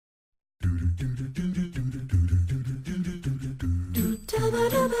TH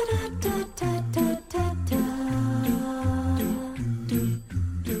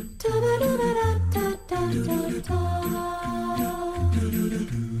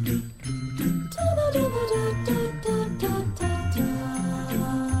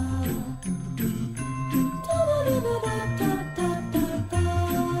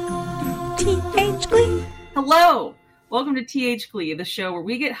Glee. Hello! Welcome to TH Glee, the show where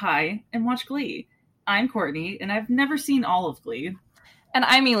we get high and watch Glee. I'm Courtney, and I've never seen all of Glee. And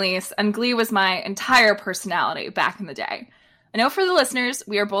I'm Elise, and Glee was my entire personality back in the day. I know for the listeners,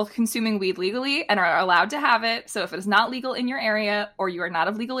 we are both consuming weed legally and are allowed to have it, so if it is not legal in your area or you are not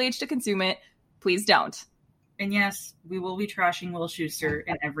of legal age to consume it, please don't. And yes, we will be trashing Will Schuester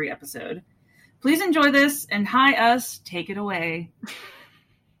in every episode. Please enjoy this, and hi us, take it away.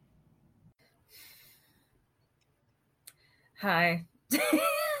 Hi.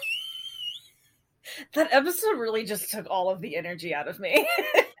 That episode really just took all of the energy out of me.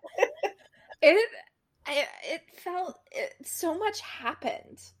 It felt so much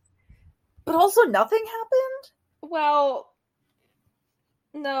happened. But also nothing happened? Well,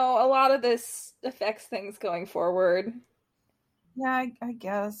 no, a lot of this affects things going forward. Yeah, I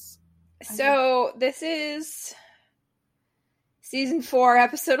guess. So, this is season 4,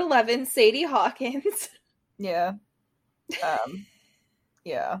 episode 11, Sadie Hawkins. Yeah.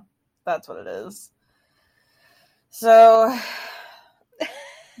 Yeah, that's what it is. So,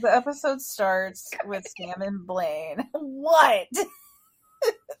 the episode starts with Sam and Blaine. What? You're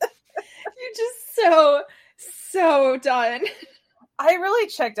just so done. I really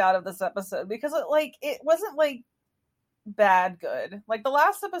checked out of this episode because it wasn't bad good. Like the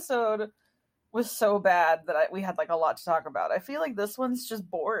last episode was so bad that we had a lot to talk about. I feel like this one's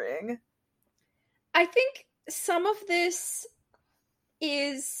just boring. I think some of this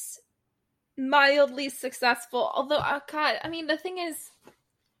is mildly successful, although the thing is,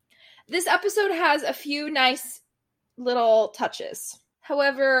 this episode has a few nice little touches.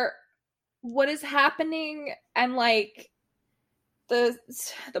 However, what is happening and the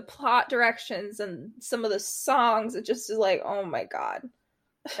plot directions and some of the songs, it just is oh my god.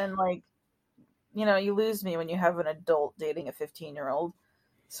 And you lose me when you have an adult dating a 15-year-old.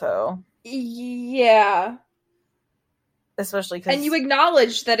 So yeah. Especially because... And you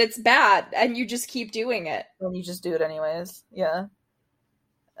acknowledge that it's bad, and you just keep doing it. And you just do it anyways. Yeah.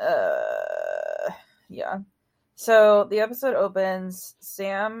 Yeah. So, the episode opens,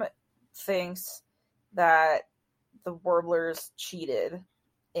 Sam thinks that the Warblers cheated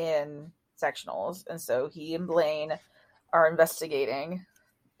in sectionals, and so he and Blaine are investigating,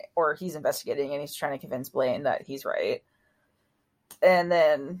 or he's investigating, and he's trying to convince Blaine that he's right. And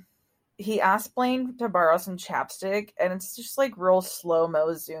then he asked Blaine to borrow some chapstick, and it's just real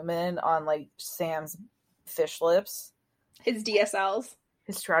slow-mo zoom in on Sam's fish lips. His DSLs.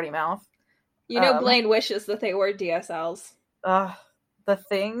 His trouty mouth. Blaine wishes that they were DSLs. The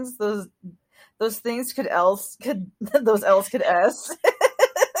things, those things those L's could S.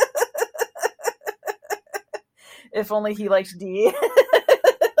 If only he liked D.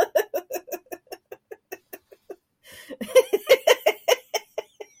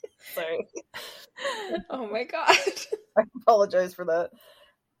 Sorry. Oh my god. I apologize for that.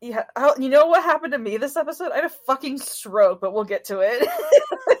 Yeah, you know what happened to me this episode? I had a fucking stroke, but we'll get to it.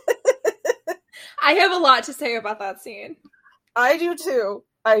 I have a lot to say about that scene. I do too.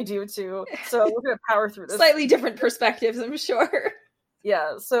 So we're gonna power through this. Slightly different perspectives, I'm sure.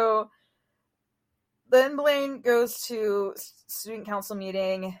 Yeah, so then Blaine goes to student council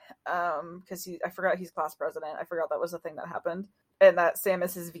meeting, because I forgot he's class president. I forgot that was the thing that happened. And that Sam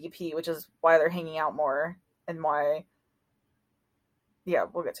is his VP, which is why they're hanging out more, and why... Yeah,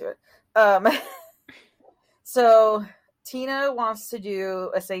 we'll get to it. So Tina wants to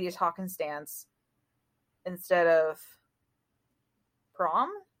do a Sadie Hawkins dance instead of prom?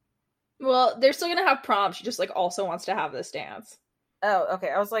 Well, they're still gonna have prom. She just also wants to have this dance. Oh, okay.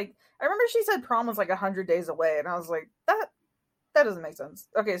 I was I remember she said prom was 100 days away, and I was like, that doesn't make sense.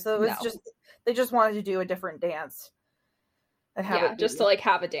 Okay, so it's just they just wanted to do a different dance and have it just to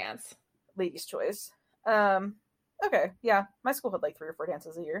have a dance. Ladies' choice. Okay, yeah. My school had 3 or 4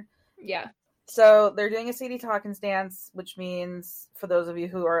 dances a year. Yeah. So they're doing a Sadie Hawkins dance, which means, for those of you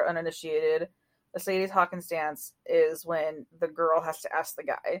who are uninitiated, a Sadie Hawkins dance is when the girl has to ask the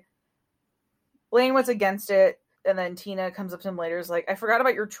guy. Blaine was against it, and then Tina comes up to him later, is I forgot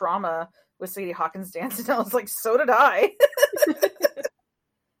about your trauma with Sadie Hawkins dance, and I was like, so did I.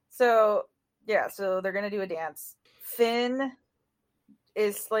 So, yeah, so they're gonna do a dance. Finn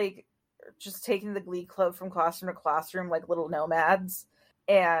is just taking the Glee Club from classroom to classroom like little nomads,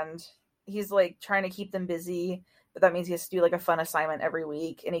 and he's like trying to keep them busy, but that means he has to do like a fun assignment every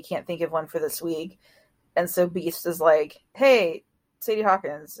week, and he can't think of one for this week. And so Beast is like, hey, Sadie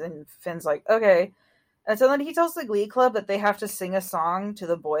Hawkins. And Finn's like, okay. And so then he tells the Glee Club that they have to sing a song to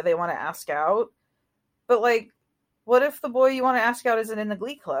the boy they want to ask out. But, like, what if the boy you want to ask out isn't in the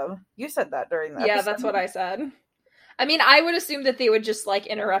Glee Club? You said that during the episode. That's what I said. I mean, I would assume that they would just, like,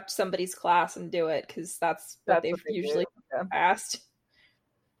 interrupt somebody's class and do it, because that's what they've usually asked.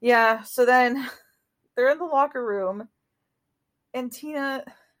 Yeah, so then they're in the locker room, and Tina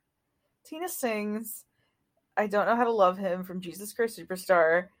sings I Don't Know How to Love Him from Jesus Christ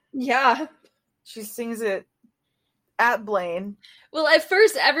Superstar. Yeah. She sings it at Blaine. Well, at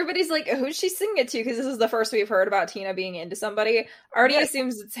first, everybody's like, who's she singing it to? Because this is the first we've heard about Tina being into somebody. Already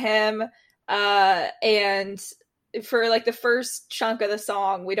assumes it's him. And for, like, the first chunk of the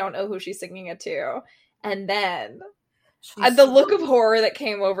song, we don't know who she's singing it to. And then the look of horror that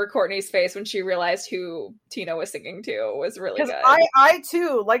came over Courtney's face when she realized who Tina was singing to was really good. I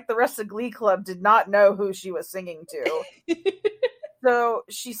too, like the rest of Glee Club, did not know who she was singing to. So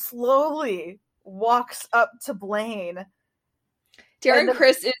she slowly walks up to Blaine. Darren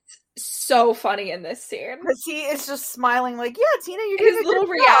Criss is so funny in this scene. Because he is just smiling like, yeah, Tina, you're doing his little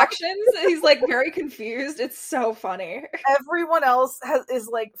reactions. He's like very confused. It's so funny. Everyone else is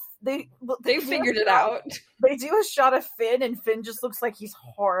like, they figured it out. They do a shot of Finn, and Finn just looks like he's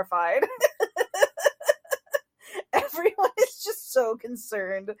horrified. Everyone is just so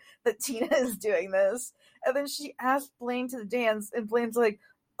concerned that Tina is doing this. And then she asks Blaine to dance, and Blaine's like,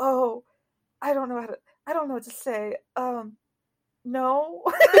 oh, I don't know what to say. No.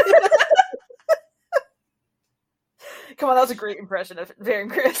 Come on, that was a great impression of Darren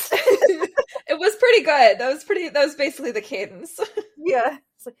Criss. It was pretty good. That was basically the cadence. Yeah.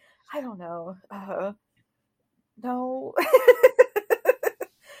 It's like, I don't know. No.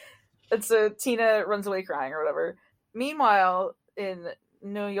 And so Tina runs away crying or whatever. Meanwhile, in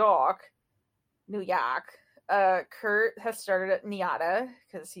New York, Kurt has started at NYADA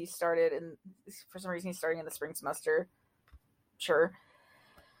because for some reason he's starting in the spring semester. Sure.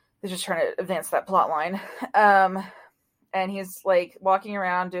 They're just trying to advance that plot line. And he's like walking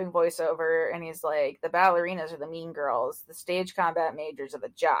around doing voiceover, and he's like, the ballerinas are the mean girls, the stage combat majors are the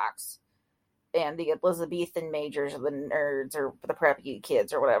jocks, and the Elizabethan majors are the nerds or the preppy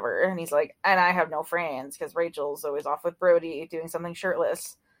kids or whatever. And he's like, and I have no friends because Rachel's always off with Brody doing something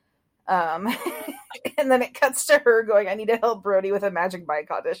shirtless. And then it cuts to her going, I need to help Brody with a Magic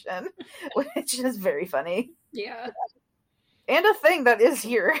Mike audition, which is very funny. Yeah. And a thing that is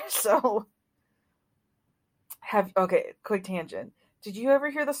here. So quick tangent. Did you ever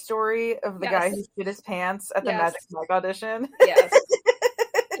hear the story of the guy who shit his pants at the Magic Mike audition? Yes.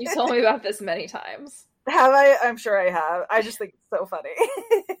 You told me about this many times. Have I? I'm sure I have. I just think it's so funny.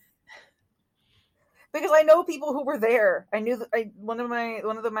 Because I know people who were there. I knew that one of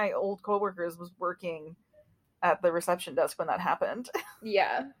my old coworkers was working at the reception desk when that happened.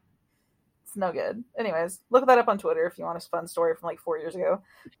 Yeah. It's no good. Anyways, look that up on Twitter if you want a fun story from like 4 years ago.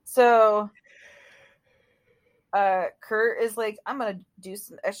 So Kurt is like, I'm gonna do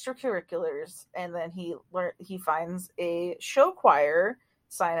some extracurriculars, and then he finds a show choir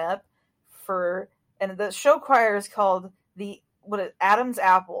sign up for, and the show choir is called Adam's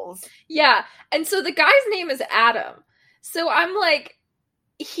Apples. Yeah, and so the guy's name is Adam. So I'm like,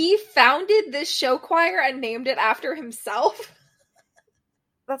 he founded this show choir and named it after himself.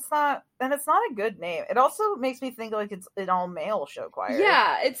 It's not a good name. It also makes me think like it's an all-male show choir.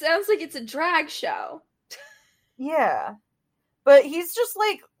 Yeah, it sounds like it's a drag show. Yeah. But he's just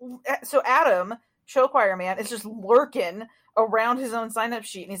like, so Adam, show choir man, is just lurking around his own sign-up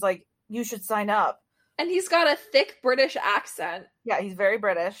sheet, and he's like, you should sign up. And he's got a thick British accent. Yeah, he's very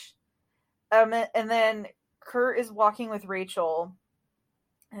British. And then Kurt is walking with Rachel,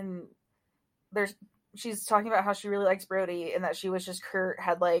 and she's talking about how she really likes Brody, and that she wishes Kurt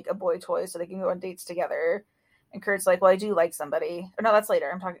had like a boy toy so they can go on dates together. And Kurt's like, well, I do like somebody. Or no, that's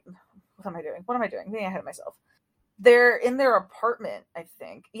later. What am I doing? I'm getting ahead of myself. They're in their apartment, I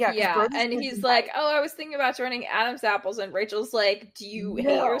think. Yeah. Yeah, and he's like, oh, I was thinking about joining Adam's Apples, and Rachel's like, do you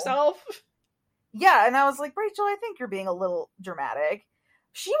hate yourself? Yeah, and I was like, Rachel, I think you're being a little dramatic.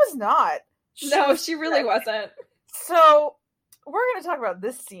 She was not. She really wasn't. So, we're going to talk about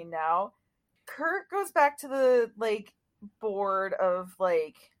this scene now. Kurt goes back to the, like, board of,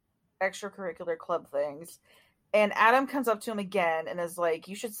 like, extracurricular club things, and Adam comes up to him again and is like,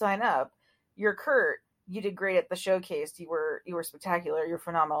 you should sign up. You're Kurt. You did great at the showcase. You were spectacular. You're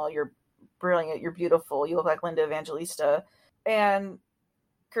phenomenal. You're brilliant. You're beautiful. You look like Linda Evangelista. And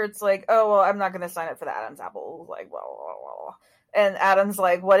Kurt's like, oh, well, I'm not going to sign up for the Adam's Apple. Like, well. And Adam's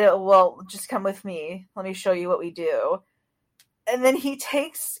like, well, just come with me. Let me show you what we do. And then he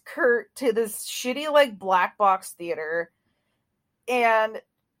takes Kurt to this shitty, like, black box theater. And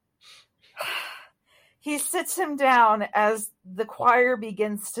he sits him down as the choir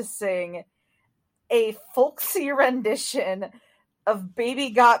begins to sing a folksy rendition of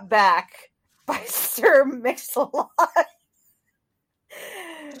Baby Got Back by Sir Mix-a-Lot.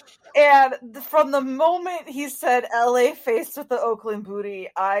 And from the moment he said LA faced with the Oakland booty,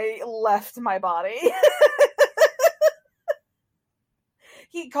 I left my body.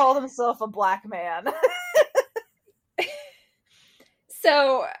 He called himself a black man.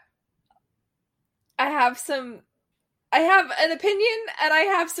 So I have an opinion and I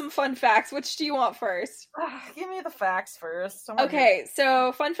have some fun facts. Which do you want first? Give me the facts first. Okay,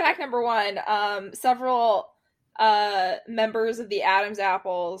 so fun fact number 1, several members of the Adam's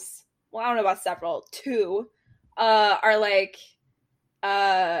Apples, well, I don't know about several, 2, are like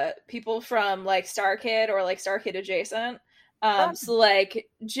people from like Star Kid or like Star Kid adjacent. So like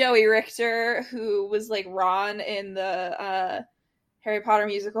Joey Richter, who was like Ron in the Harry Potter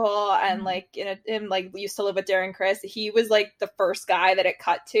musical, and like in like used to live with Darren Criss, he was like the first guy that it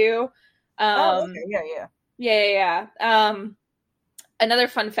cut to. Okay. Yeah. Another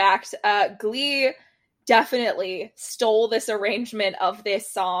fun fact, Glee definitely stole this arrangement of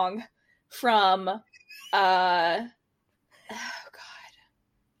this song from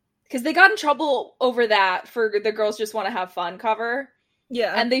because they got in trouble over that for the Girls Just Want to Have Fun cover.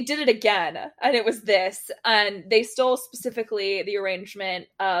 Yeah. And they did it again, and it was this. And they stole specifically the arrangement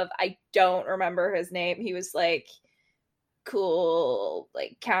of, I don't remember his name. He was like cool,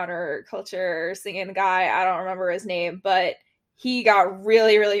 like counterculture singing guy. I don't remember his name, but he got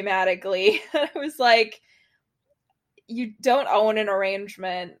really, really mad at Glee. I was like, you don't own an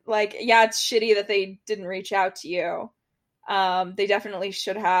arrangement. Like, yeah, it's shitty that they didn't reach out to you. They definitely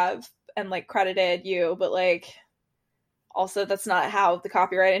should have and like credited you, but like also that's not how the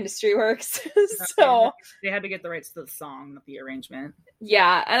copyright industry works. So they had to get the rights to the song, not the arrangement.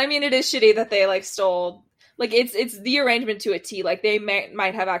 Yeah, and I mean it is shitty that they like stole, like it's the arrangement to a T. Like they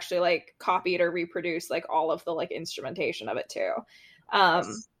might have actually like copied or reproduced like all of the like instrumentation of it too.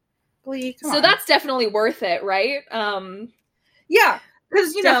 Glee, so that's definitely worth it, right? Yeah,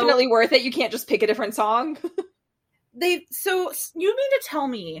 because you know, definitely worth it. You can't just pick a different song. So you mean to tell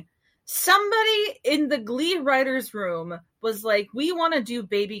me somebody in the Glee writers' room was like, we want to do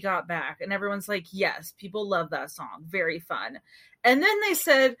Baby Got Back, and everyone's like, yes, people love that song, very fun. And then they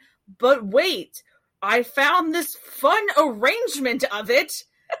said, but wait, I found this fun arrangement of it.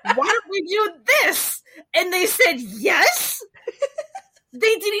 Why don't we do this? And they said yes. They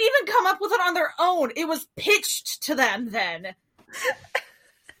didn't even come up with it on their own. It was pitched to them then.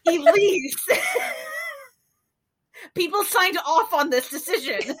 Elise. People signed off on this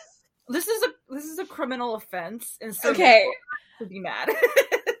decision. This is a criminal offense, and so okay, to be mad.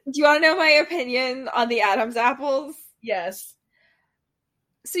 Do you want to know my opinion on the Adam's Apples? Yes.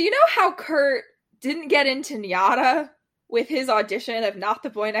 So you know how Kurt didn't get into Nyada with his audition of Not the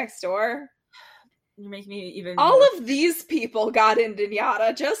Boy Next Door? You make me even. All of these people got into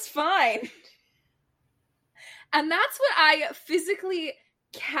Nyada just fine, and that's what I physically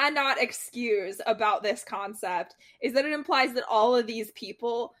cannot excuse about this concept, is that it implies that all of these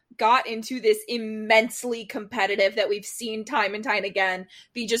people got into this immensely competitive, that we've seen time and time again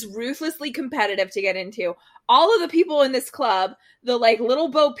be just ruthlessly competitive to get into. All of the people in this club, the like little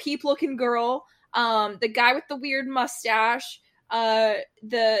Bo Peep looking girl, the guy with the weird mustache, the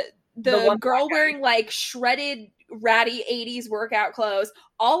girl wearing like shredded ratty 80s workout clothes,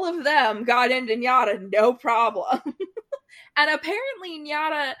 all of them got into Nyada no problem. And apparently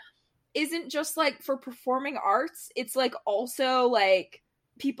Nyada isn't just like for performing arts, it's like also like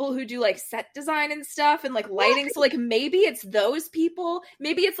people who do like set design and stuff and like lighting. So like maybe it's those people,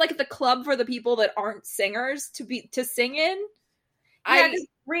 maybe it's like the club for the people that aren't singers to sing in. Yeah,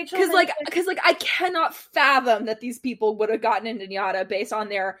 because I cannot fathom that these people would have gotten into Nyada based on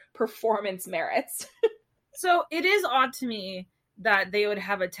their performance merits. So it is odd to me that they would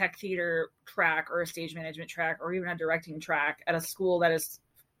have a tech theater track or a stage management track or even a directing track at a school that is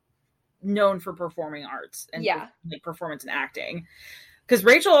known for performing arts and like performance and acting. Because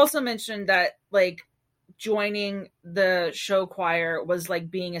Rachel also mentioned that like joining the show choir was like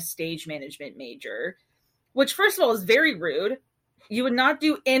being a stage management major, which first of all is very rude. You would not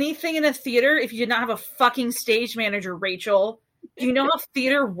do anything in a theater if you did not have a fucking stage manager, Rachel. Do you know how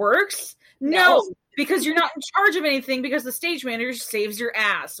theater works? No. Because you're not in charge of anything, because the stage manager saves your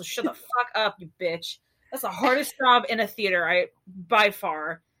ass. So shut the fuck up, you bitch. That's the hardest job in a theater, by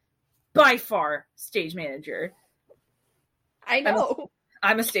far, stage manager. I know.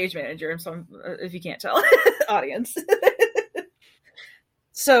 I'm a stage manager, so if you can't tell, audience.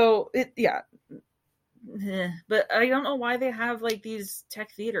 So but I don't know why they have like these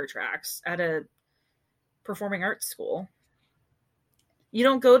tech theater tracks at a performing arts school. You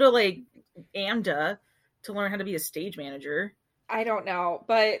don't go to like AMDA to learn how to be a stage manager. I don't know,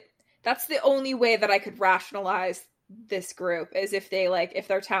 but that's the only way that I could rationalize this group is if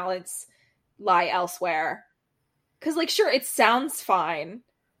their talents lie elsewhere. Because like, sure, it sounds fine,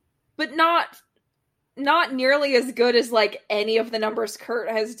 but not nearly as good as like any of the numbers Kurt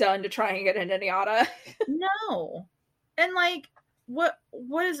has done to try and get into NYADA. No. And like,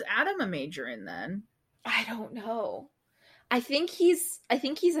 what is Adam a major in then? I don't know. I think he's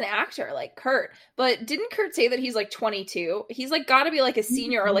an actor like Kurt, but didn't Kurt say that he's like 22? He's like got to be like a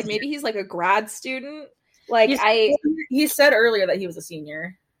senior, or like maybe he's like a grad student. Like he said earlier that he was a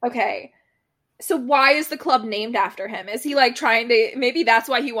senior. Okay. So why is the club named after him? Is he like trying to, maybe that's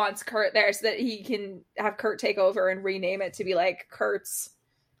why he wants Kurt there so that he can have Kurt take over and rename it to be like Kurt's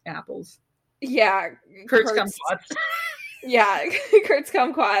Apples. Yeah. Kurt's Kumquats. Yeah. Kurt's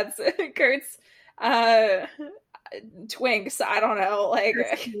Kumquats. Kurt's Twinks. I don't know. Like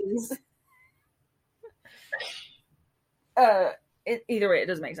either way, it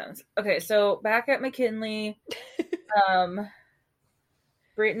doesn't make sense. Okay, so back at McKinley,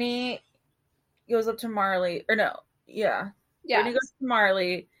 Brittany goes up to Marley, Brittany goes to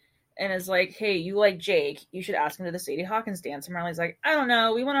Marley and is like, hey, you like Jake, you should ask him to the Sadie Hawkins dance. And Marley's like, I don't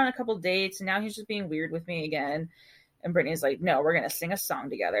know, we went on a couple dates and now he's just being weird with me again. And Brittany's like, no, we're gonna sing a song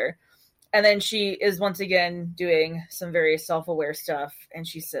together. And then she is once again doing some very self-aware stuff, and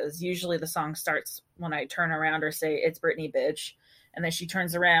she says, usually the song starts when I turn around or say, it's Brittany, bitch. And then she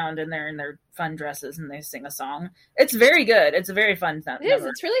turns around and they're in their fun dresses and they sing a song. It's very good. It's a very fun number. It is.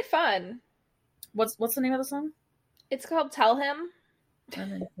 It's really fun. What's the name of the song? It's called Tell Him.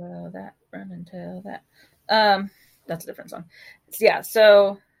 Run and tell that. Run and tell that. That's a different song. Yeah,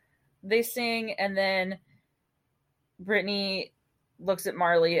 so they sing, and then Brittany looks at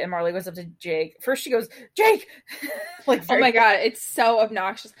Marley, and Marley goes up to Jake. First she goes, Jake! Like, oh my god, it's so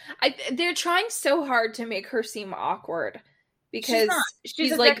obnoxious. They're trying so hard to make her seem awkward because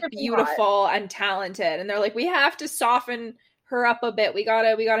she's like beautiful and talented, and they're like, we have to soften her up a bit. We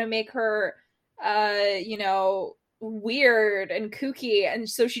gotta make her weird and kooky, and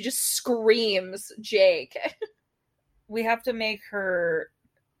so she just screams Jake. We have to make her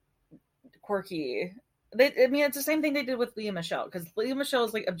quirky. It's the same thing they did with Leah Michelle, because Leah Michelle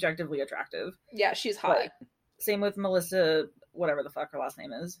is like objectively attractive. Yeah, she's hot. Like, same with Melissa, whatever the fuck her last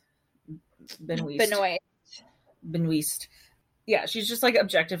name is. Benoist. Yeah, she's just like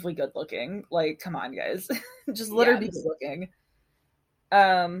objectively good looking. Like, come on, guys. Just let her be good looking.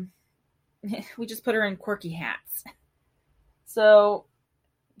 We just put her in quirky hats. So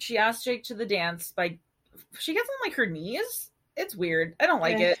she asked Jake to the dance she gets on like her knees. It's weird. I don't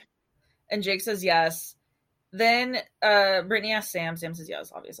like it. And Jake says yes. Then Brittany asks Sam. Sam says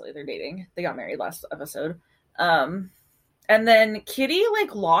yes, obviously. They're dating. They got married last episode. And then Kitty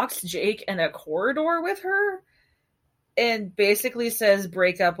like locks Jake in a corridor with her and basically says,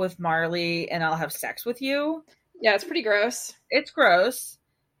 break up with Marley and I'll have sex with you. Yeah, it's pretty gross. It's gross.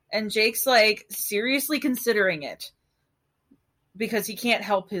 And Jake's like seriously considering it because he can't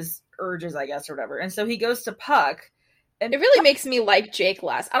help his urges, I guess, or whatever. And so he goes to Puck. And it really makes me like Jake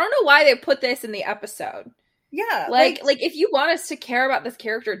less. I don't know why they put this in the episode. Yeah. Like if you want us to care about this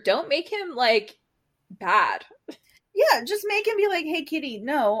character, don't make him like bad. Yeah, just make him be like, hey Kitty,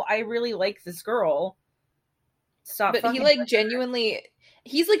 no, I really like this girl. Stop. But he like genuinely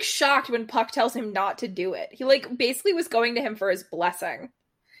he's like shocked when Puck tells him not to do it. He like basically was going to him for his blessing.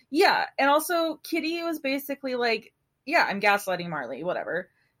 Yeah, and also Kitty was basically like, yeah, I'm gaslighting Marley, whatever.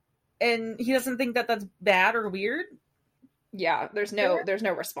 And he doesn't think that that's bad or weird. Yeah, there's no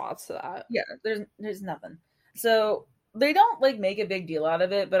response to that. Yeah, there's nothing. So they don't like make a big deal out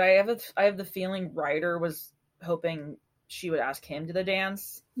of it, but I have the feeling Ryder was hoping she would ask him to the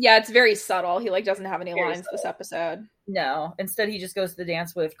dance. Yeah, it's very subtle. He like doesn't have any lines this episode. No, instead he just goes to the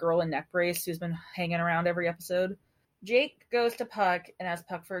dance with girl in neck brace who's been hanging around every episode. Jake goes to Puck and asks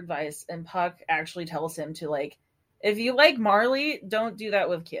Puck for advice, and Puck actually tells him to like, if you like Marley, don't do that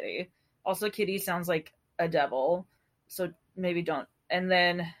with Kitty. Also, Kitty sounds like a devil, so maybe don't. And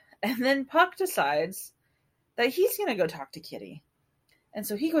then Puck decides that he's gonna go talk to Kitty, and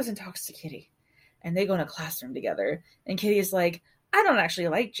so he goes and talks to Kitty, and they go in a classroom together. And Kitty's like, I don't actually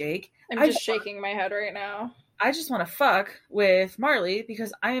like Jake. I'm just shaking my head right now. I just want to fuck with Marley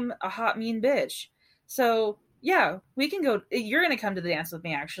because I'm a hot, mean bitch. So yeah, we can go. You're gonna come to the dance with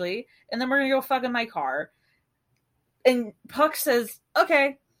me, actually, and then we're gonna go fuck in my car. And Puck says,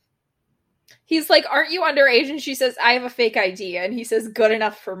 okay. He's like, aren't you underage? And she says, I have a fake ID. And he says, good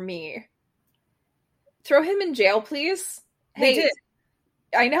enough for me. Throw him in jail, please. They did.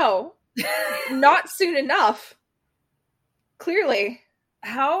 I know. Not soon enough. Clearly.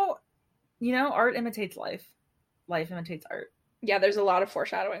 How, art imitates life. Life imitates art. Yeah, there's a lot of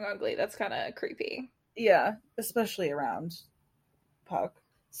foreshadowing on Glee. That's kind of creepy. Yeah, especially around Puck.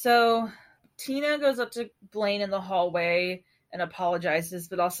 So Tina goes up to Blaine in the hallway and apologizes,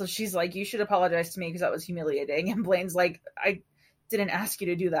 but also she's like, you should apologize to me because that was humiliating. And Blaine's like, I didn't ask you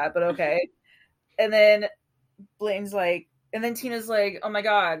to do that, but okay. And then Blaine's like, and then Tina's like, oh my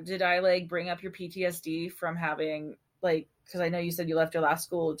God, did I like bring up your PTSD from having like, because I know you said you left your last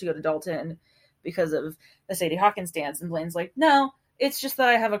school to go to Dalton because of the Sadie Hawkins dance. And Blaine's like, no, it's just that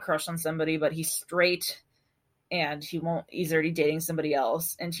I have a crush on somebody, but he's straight and he's already dating somebody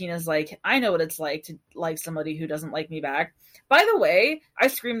else. And Tina's like, I know what it's like to like somebody who doesn't like me back. By the way, I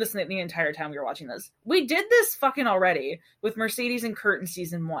screamed this the entire time we were watching this. We did this fucking already with Mercedes and Kurt in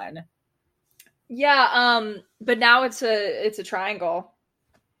season 1. Yeah, but now it's a triangle.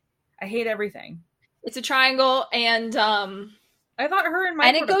 I hate everything. It's a triangle, and I thought her and Mike,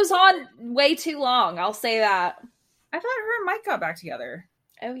 and it goes on way too long. I'll say that. I thought her and Mike got back together.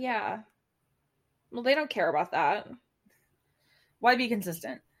 Oh yeah. Well, they don't care about that. Why be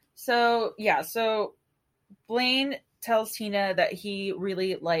consistent? So yeah, so Blaine tells Tina that he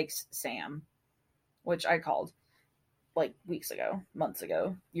really likes Sam, which I called like weeks ago, months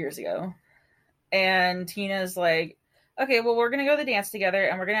ago, years ago. And Tina's like, okay, well, we're going to go to the dance together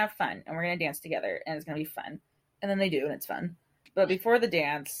and we're going to have fun and we're going to dance together and it's going to be fun. And then they do and it's fun. But before the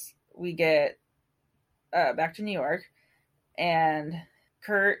dance, we get back to New York and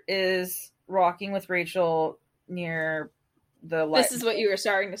Kurt is walking with Rachel near the This is what you were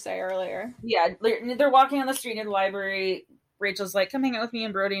starting to say earlier. Yeah, they're walking on the street near the library. Rachel's like, come hang out with me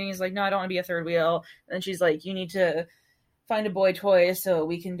and Brody. And he's like, no, I don't want to be a third wheel. And then she's like, you need to find a boy toy so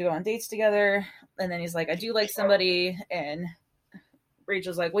we can go on dates together. And then he's like, I do like somebody. And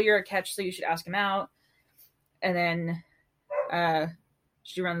Rachel's like, well, you're a catch, so you should ask him out. And then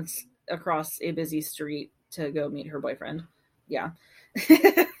she runs across a busy street to go meet her boyfriend. Yeah.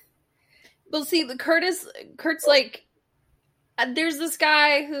 Well, see, Kurt's like, there's this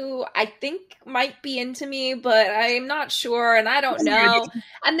guy who I think might be into me, but I'm not sure, and I don't know.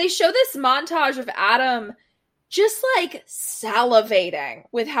 And they show this montage of Adam just like salivating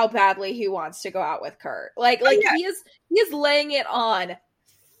with how badly he wants to go out with Kurt. Like yeah. he is laying it on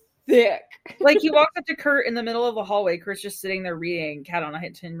thick. Like he walks up to Kurt in the middle of the hallway. Kurt's just sitting there reading Cat on a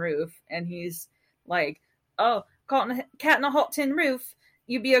Tin Roof, and he's like, "Oh, Cat on a Hot Tin Roof,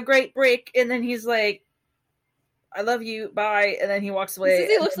 you'd be a great break." And then he's like, I love you, bye. And then he walks away.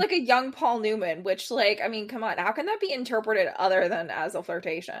 He looks like a young Paul Newman, which, like, I mean, come on. How can that be interpreted other than as a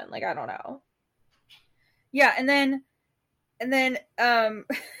flirtation? Like, I don't know. Yeah, and then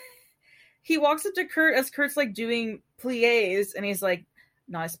he walks up to Kurt as Kurt's, like, doing pliés, and he's like,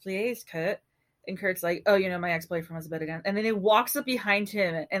 nice pliés, Kurt. And Kurt's like, oh, my ex-boyfriend was a bit again. And then he walks up behind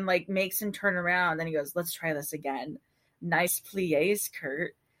him and, like, makes him turn around. Then he goes, let's try this again. Nice pliés,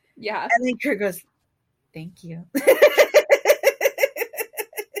 Kurt. Yeah. And then Kurt goes, thank you.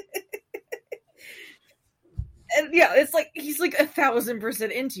 And yeah, it's like he's like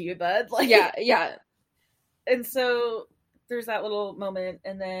 1,000% into you, bud. Like, yeah. And so there's that little moment,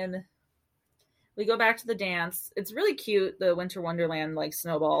 and then we go back to the dance. It's really cute, the Winter Wonderland like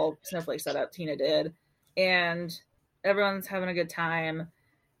snowflake setup Tina did, and everyone's having a good time.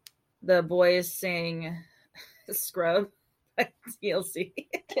 The boys sing "Scrub" by TLC.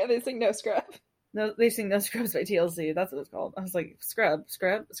 Yeah, they sing "No Scrub." No, they sing "No Scrubs" by TLC. That's what it's called. I was like, Scrub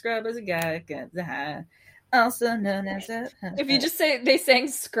is a guy gets the high. Also known as a... If you just say they sang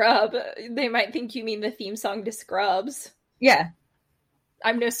Scrub, they might think you mean the theme song to Scrubs. Yeah.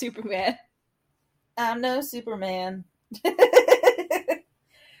 I'm no Superman. I'm no Superman.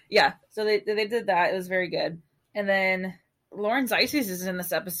 Yeah, so they did that. It was very good. And then Lauren Zysys is in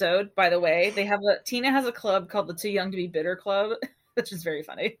this episode, by the way. Tina has a club called the Too Young to Be Bitter Club, which is very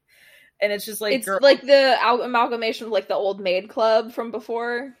funny. And it's just like... It's like the amalgamation of like the Old Maid Club from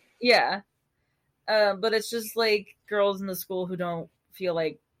before. Yeah. But it's just like girls in the school who don't feel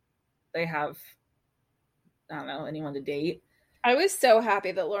like they have, I don't know, anyone to date. I was so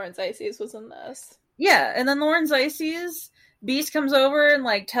happy that Lauren Zysys was in this. Yeah, and then Lauren Zysys, Beast comes over and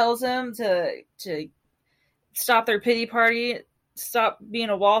like tells them to stop their pity party, stop being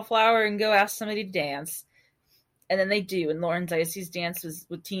a wallflower, and go ask somebody to dance. And then they do, and Lauren Zysys dances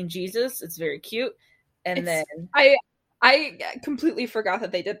with Teen Jesus. It's very cute. And then I completely forgot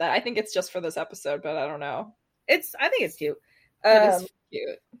that they did that. I think it's just for this episode, but I don't know. I think it's cute. It is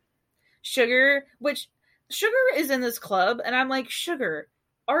cute. Sugar is in this club, and I'm like, Sugar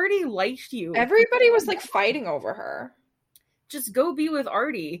already liked you. Everybody was like fighting over her. Just go be with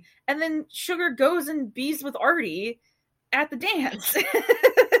Artie. And then Sugar goes and bees with Artie at the dance.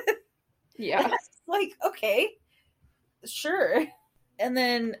 Yeah. Like, okay, sure. And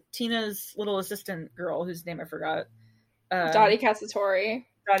then Tina's little assistant girl, whose name I forgot. Dottie Cassatori.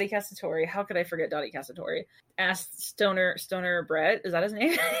 Dottie Cassatori. How could I forget Dottie Cassatori? Asked Stoner Brett. Is that his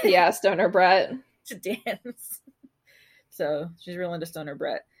name? Yeah, Stoner Brett. To dance. So she's real into Stoner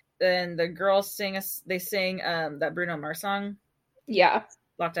Brett. And the girls sing that Bruno Mars song. Yeah.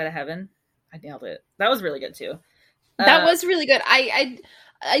 Locked Out of Heaven. I nailed it. That was really good too. That was really good. I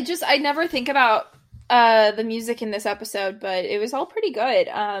never think about the music in this episode, but it was all pretty good.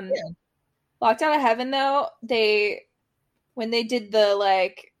 Yeah. Locked Out of Heaven though, when they did the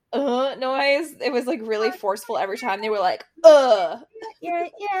like noise, it was like really forceful every time they were like yeah.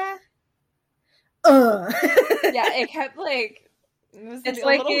 Yeah, it kept like it's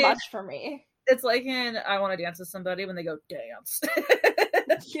like a little much for me. It's like in I Want to Dance with Somebody when they go dance.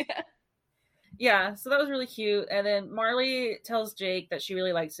 Yeah. Yeah, so that was really cute. And then Marley tells Jake that she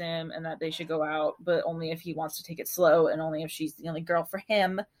really likes him and that they should go out, but only if he wants to take it slow and only if she's the only girl for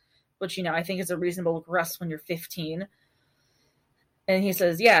him, which, I think is a reasonable request when you're 15. And he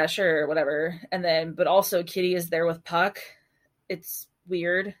says, yeah, sure, whatever. And then, but also Kitty is there with Puck. It's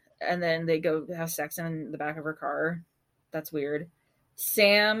weird. And then they go have sex in the back of her car. That's weird.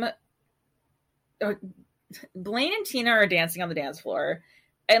 Blaine and Tina are dancing on the dance floor.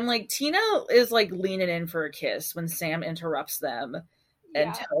 And, like, Tina is, like, leaning in for a kiss when Sam interrupts them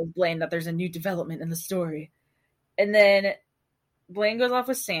and tells Blaine that there's a new development in the story. And then Blaine goes off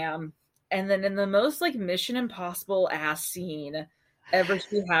with Sam. And then in the most, like, Mission Impossible ass scene ever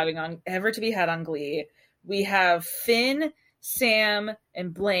to be had on Glee, we have Finn, Sam,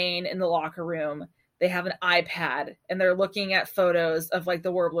 and Blaine in the locker room. They have an iPad, and they're looking at photos of, like,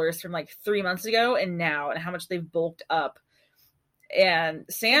 the Warblers from, like, 3 months ago and now and how much they've bulked up. And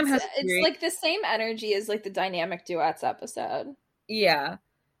Sam it's like the same energy as like the Dynamic Duets episode. Yeah.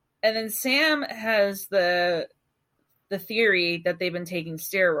 And then Sam has the theory that they've been taking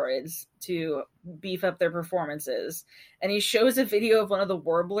steroids to beef up their performances. And he shows a video of one of the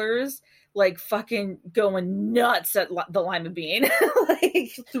Warblers like fucking going nuts at the Lima Bean.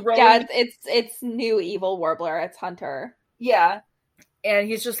 Like throwing... Yeah, it's new evil Warbler. It's Hunter. Yeah. And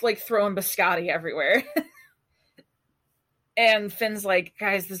he's just like throwing biscotti everywhere. And Finn's like,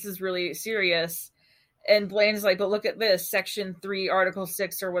 guys, this is really serious. And Blaine's like, but look at this. Section 3, Article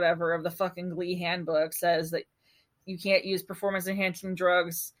 6 or whatever of the fucking Glee handbook says that you can't use performance-enhancing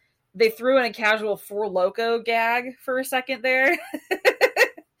drugs. They threw in a casual Four Loko gag for a second there.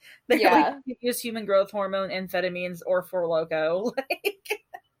 They like, use human growth hormone, amphetamines, or Four Loko. Like,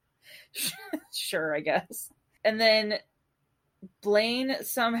 sure, I guess. And then Blaine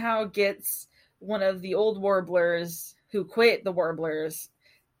somehow gets one of the old Warblers who quit the Warblers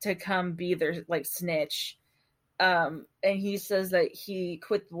to come be their like snitch. And he says that he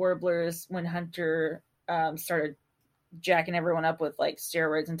quit the Warblers when Hunter started jacking everyone up with like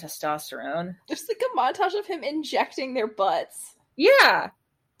steroids and testosterone. There's like a montage of him injecting their butts. Yeah.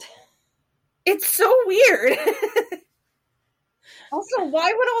 It's so weird. Also,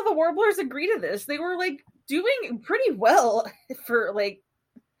 why would all the Warblers agree to this? They were like doing pretty well for like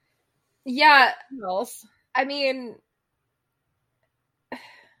else. I mean,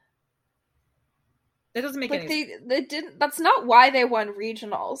 it doesn't make like any sense. They didn't. That's not why they won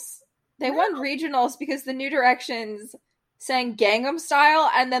regionals. They won regionals because the New Directions sang Gangnam Style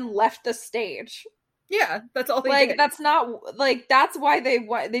and then left the stage. Yeah, that's all they like, did. That's not like that's why they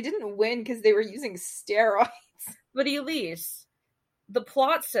won. They didn't win because they were using steroids. But Elise, the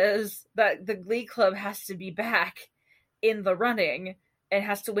plot says that the Glee Club has to be back in the running and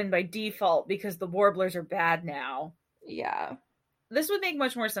has to win by default because the Warblers are bad now. Yeah. This would make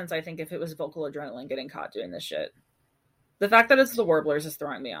much more sense, I think, if it was Vocal Adrenaline getting caught doing this shit. The fact that it's the Warblers is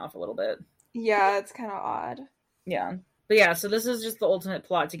throwing me off a little bit. Yeah, it's kind of odd. Yeah. But yeah, so this is just the ultimate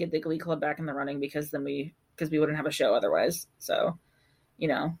plot to get the Glee Club back in the running because we wouldn't have a show otherwise. So, we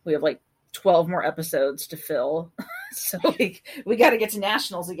have like 12 more episodes to fill. So we got to get to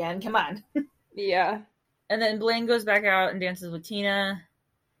nationals again. Come on. Yeah. And then Blaine goes back out and dances with Tina.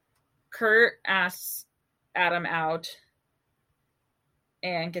 Kurt asks Adam out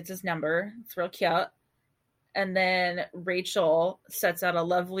and gets his number. It's real cute. And then Rachel sets out a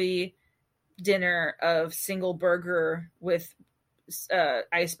lovely dinner of single burger with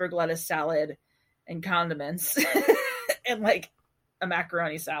iceberg lettuce salad and condiments and like a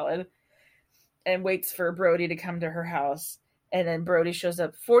macaroni salad. and waits for Brody to come to her house. And then Brody shows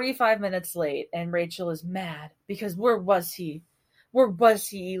up 45 minutes late, and Rachel is mad because where was he? Where was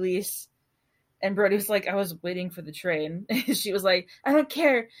he, Elise? And Brody was like, I was waiting for the train. She was like, I don't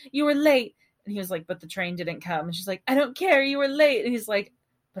care. You were late. And he was like, but the train didn't come. And she's like, I don't care. You were late. And he's like,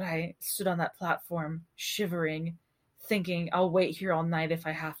 but I stood on that platform shivering, thinking I'll wait here all night if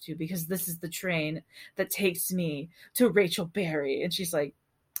I have to, because this is the train that takes me to Rachel Berry. And she's like,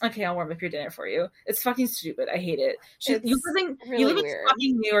 okay, I'll warm up your dinner for you. It's fucking stupid. I hate it. You live in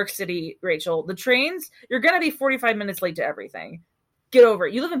fucking New York City, Rachel. The trains, you're going to be 45 minutes late to everything. Get over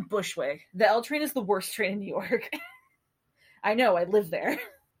it. You live in Bushwick. The L train is the worst train in New York. I know, I live there.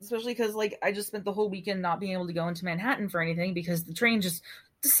 Especially because, like, I just spent the whole weekend not being able to go into Manhattan for anything because the train just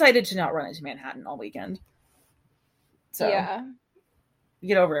decided to not run into Manhattan all weekend. So, yeah.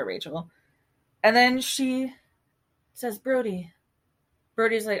 Get over it, Rachel. And then she says, Brody's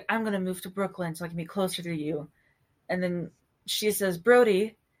like, I'm going to move to Brooklyn so I can be closer to you. And then she says,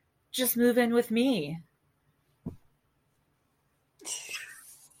 Brody, just move in with me.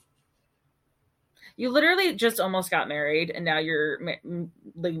 You literally just almost got married, and now you're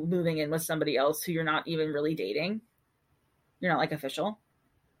like moving in with somebody else who you're not even really dating. You're not like official.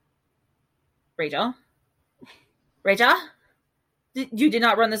 Rachel? You did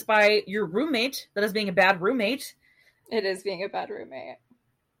not run this by your roommate. That is being a bad roommate. It is being a bad roommate.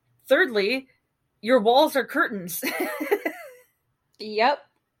 Thirdly, your walls are curtains. Yep.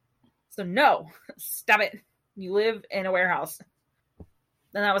 So no, stop it. You live in a warehouse.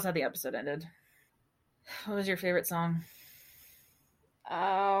 And that was how the episode ended. What was your favorite song?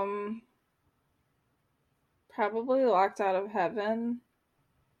 Probably Locked Out of Heaven.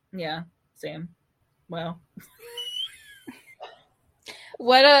 Yeah, same. Well.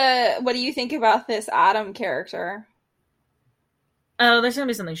 What do you think about this Adam character? Oh, there's gonna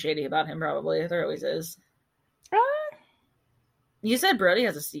be something shady about him, probably. There always is. You said Brody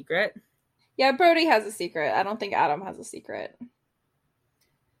has a secret. Yeah, Brody has a secret. I don't think Adam has a secret.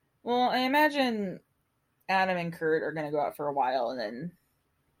 Well, I imagine Adam and Kurt are gonna go out for a while, and then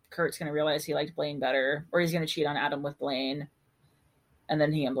Kurt's gonna realize he liked Blaine better, or he's gonna cheat on Adam with Blaine, and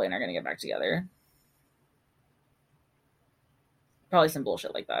then he and Blaine are gonna get back together. Probably some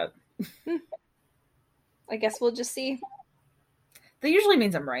bullshit like that. I guess we'll just see. That usually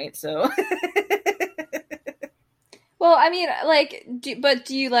means I'm right, so. Well, I mean, like, do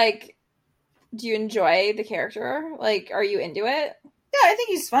you enjoy the character? Like, are you into it? Yeah, I think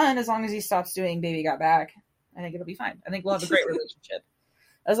he's fun as long as he stops doing Baby Got Back. I think it'll be fine. I think we'll have a great relationship.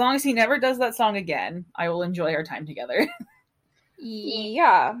 As long as he never does that song again, I will enjoy our time together.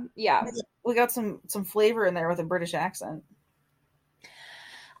 Yeah. We got some flavor in there with a British accent.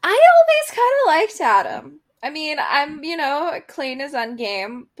 I always kind of liked Adam. I mean, I'm, Clayton is on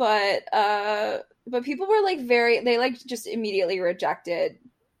game, but people were like they like just immediately rejected.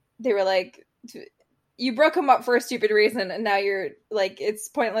 They were like, you broke him up for a stupid reason, and now you're like, it's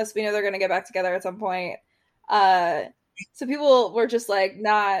pointless. We know they're going to get back together at some point. So people were just like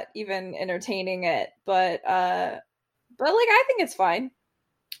not even entertaining it, but like, I think it's fine.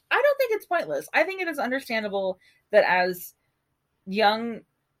 I don't think it's pointless. I think it is understandable that as young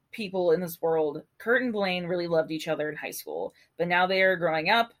people in this world, Kurt and Blaine really loved each other in high school, but now they are growing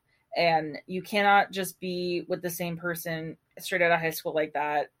up, and you cannot just be with the same person straight out of high school like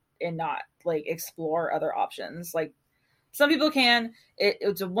that and not like explore other options. Like, some people can.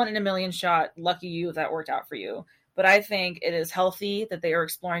 It's a 1 in a million shot. Lucky you if that worked out for you. But I think it is healthy that they are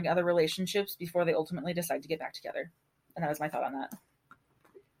exploring other relationships before they ultimately decide to get back together. And that was my thought on that.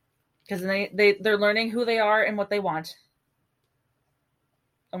 Because they're learning who they are and what they want.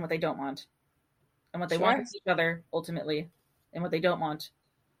 And what they don't want. And what they want is each other, ultimately. And what they don't want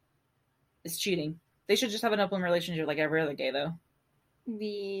is cheating. They should just have an open relationship like every other gay, though.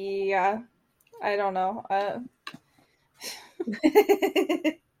 Yeah. I don't know. That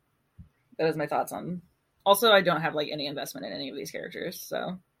is my thoughts on. Also, I don't have like any investment in any of these characters,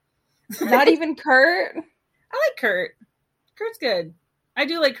 so. Not even Kurt? I like Kurt. Kurt's good. I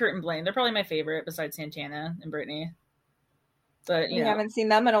do like Kurt and Blaine. They're probably my favorite besides Santana and Brittany. But we haven't seen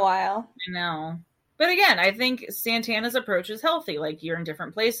them in a while. I know. But again, I think Santana's approach is healthy. Like, you're in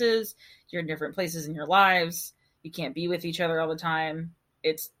different places. You're in different places in your lives. You can't be with each other all the time.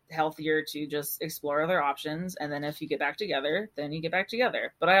 It's healthier to just explore other options. And then if you get back together, then you get back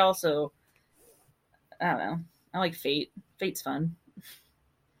together. But I don't know. I like Fate. Fate's fun.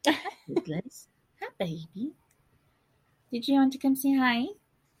 Hi, baby. Did you want to come say hi?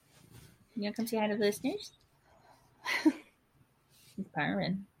 You want to come say hi to the listeners? It's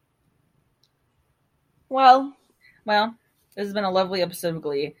purring. Well, this has been a lovely episode of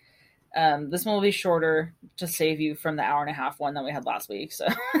Glee. This one will be shorter to save you from the 1.5 hour one that we had last week. So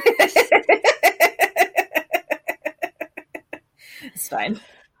it's fine.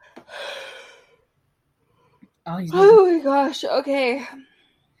 Oh my gosh. Okay.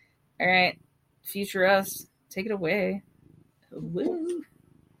 All right. Future us. Take it away. Woo.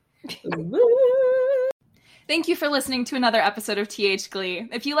 Woo. Thank you for listening to another episode of TH Glee.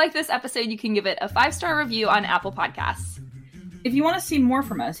 If you like this episode, you can give it a 5-star review on Apple Podcasts. If you want to see more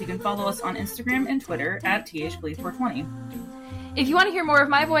from us, you can follow us on Instagram and Twitter at THGlee420. If you want to hear more of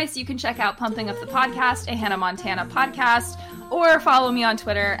my voice, you can check out Pumping Up the Podcast, a Hannah Montana podcast, or follow me on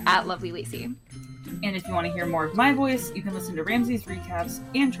Twitter at LovelyLacey. And if you want to hear more of my voice, you can listen to Ramsey's recaps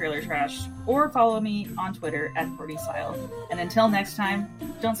and Trailer Trash, or follow me on Twitter at PortyStyle. And until next time,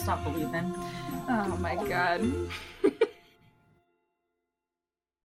 don't stop believing. Oh my god.